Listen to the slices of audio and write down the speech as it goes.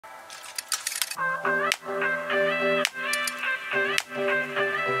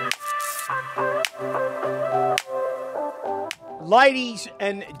Ladies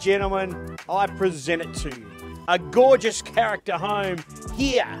and gentlemen, I present it to you. A gorgeous character home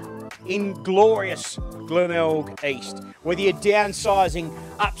here in glorious Glenelg East. Whether you're downsizing,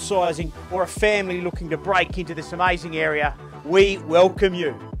 upsizing, or a family looking to break into this amazing area, we welcome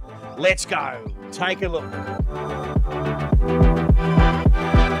you. Let's go. Take a look.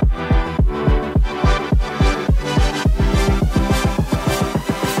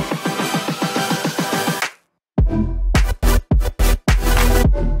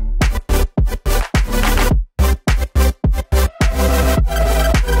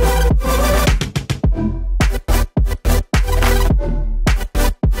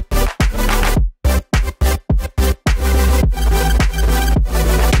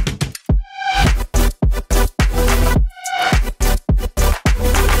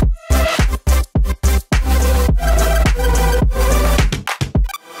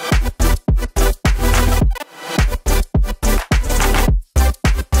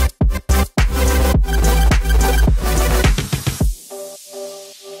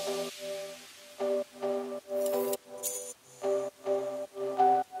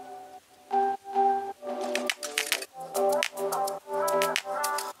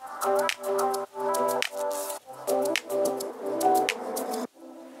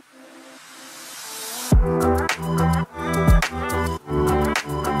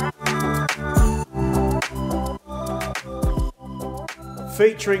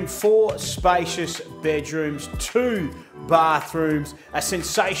 Featuring 4 spacious bedrooms, 2 bathrooms, a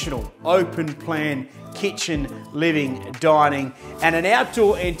sensational open plan kitchen, living, dining, and an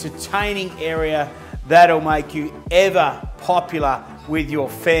outdoor entertaining area that'll make you ever popular with your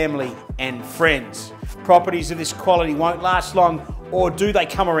family and friends. Properties of this quality won't last long, or do they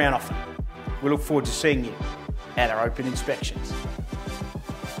come around often? We look forward to seeing you at our open inspections.